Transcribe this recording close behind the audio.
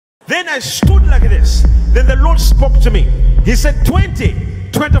I stood like this, then the Lord spoke to me. He said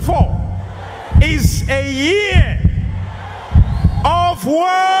 2024 is a year of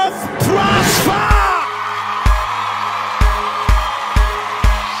wealth transfer.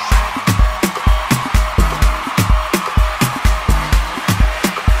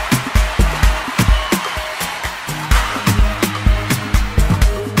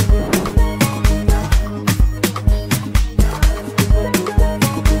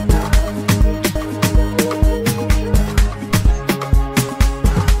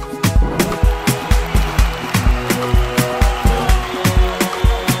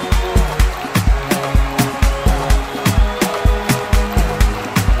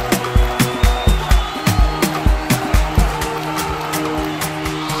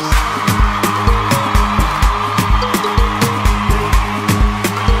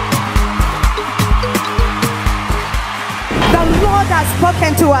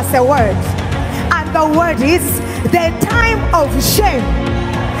 Spoken to us a word, and the word is the time of shame,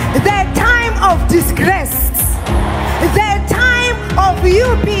 the time of disgrace, the time of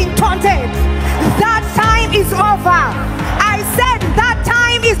you being taunted. That time is over. I said that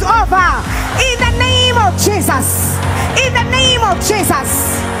time is over. In the name of Jesus, in the name of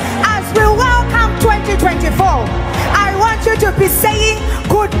Jesus, as we welcome 2024, I want you to be saying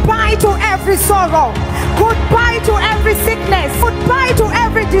goodbye to every sorrow, goodbye to every sickness, goodbye to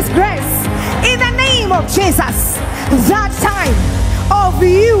every disgrace. In the name of Jesus, that time of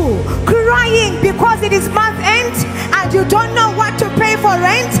you crying because it is month end and you don't know what to pay for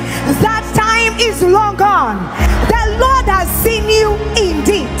rent, that time is long gone. The Lord has seen you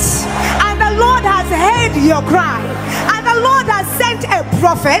indeed, and the Lord has heard your cry, and the Lord has sent a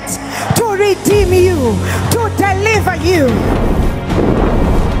prophet to redeem you, to deliver you.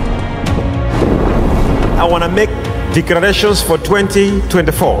 I want to make declarations for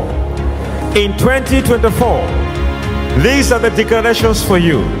 2024. In 2024, these are the declarations for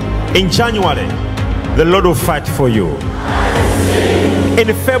you. In January, the Lord will fight for you.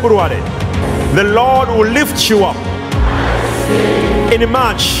 In February, the Lord will lift you up. In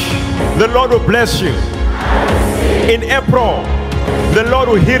March, the Lord will bless you. In April, the Lord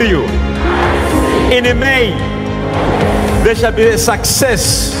will heal you. In May, there shall be a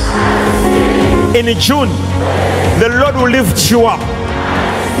success. In June, the Lord will lift you up.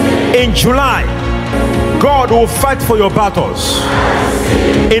 In July, God will fight for your battles.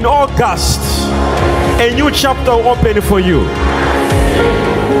 In August, a new chapter will open for you.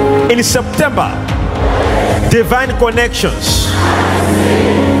 In September, divine connections.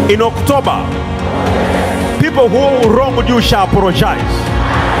 In October, people who wronged you shall apologize.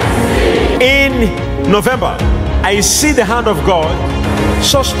 In November, I see the hand of God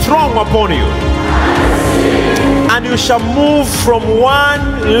so strong upon you, and you shall move from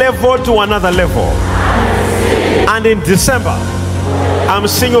one level to another level. And in December, I'm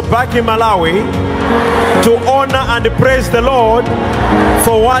seeing you back in Malawi to honor and praise the Lord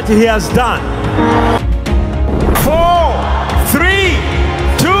for what he has done. 4, 3,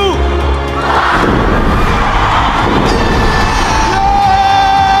 2.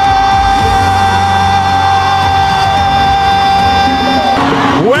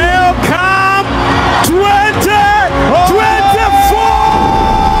 Welcome 2024.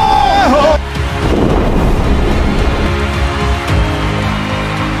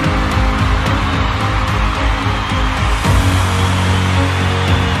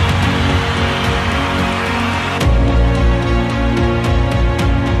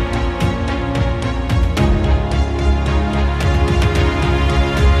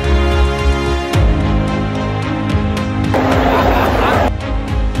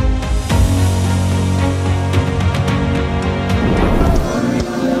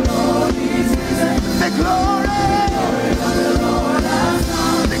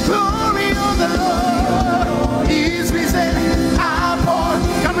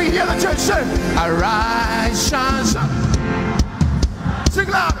 Arise, shine, shine. Sing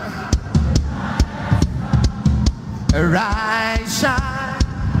louder. Arise, shine.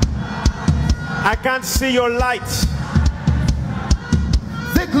 I can't see your light.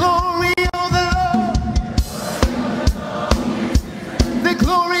 The glory of the Lord. The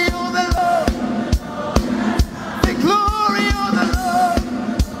glory of the Lord. The glory of the Lord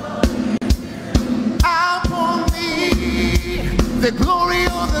upon me. The glory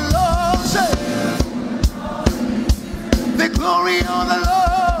of the Lord. The glory of the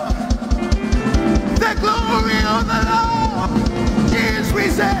Lord, the glory of the Lord is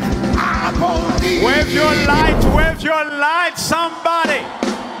risen upon thee. Wave your light, somebody.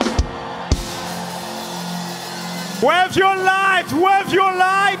 Wave your light, wave your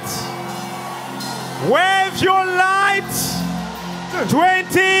light. Wave your light.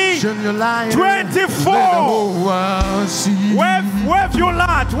 20, Shine your light. 24. Let the whole world see. Wave your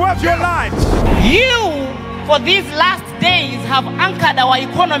light. Wave your light. You, for these last days, have anchored our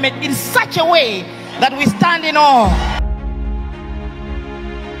economy in such a way that we stand in awe.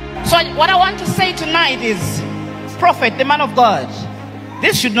 So what I want to say tonight is, Prophet, the man of God,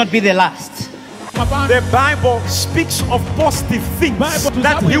 this should not be the last. The Bible speaks of positive things,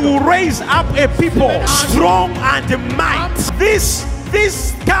 that he will raise up a people strong and might. These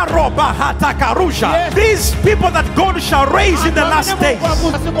people that God shall raise in the last days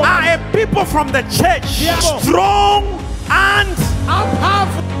are a people from the church, strong and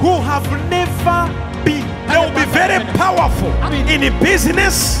who have never been. They will be very powerful in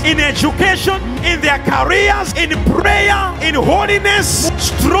business, in education, in their careers, in prayer, in holiness,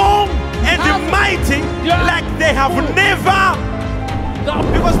 strong and mighty like they have never.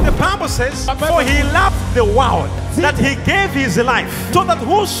 Because the Bible says, for he loved the world, that he gave his life, so that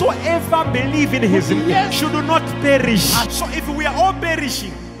whosoever believe in his name should not perish. So if we are all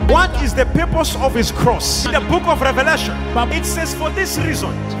perishing, what is the purpose of his cross? In the book of Revelation, it says, for this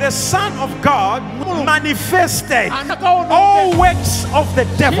reason, the Son of God manifested all works of the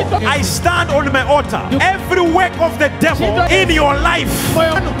devil. I stand on my altar. Every work of the devil in your life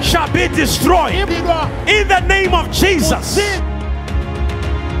shall be destroyed in the name of Jesus.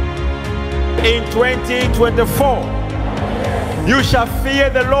 In 2024, you shall fear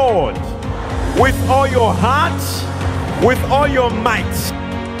the Lord with all your heart, with all your might.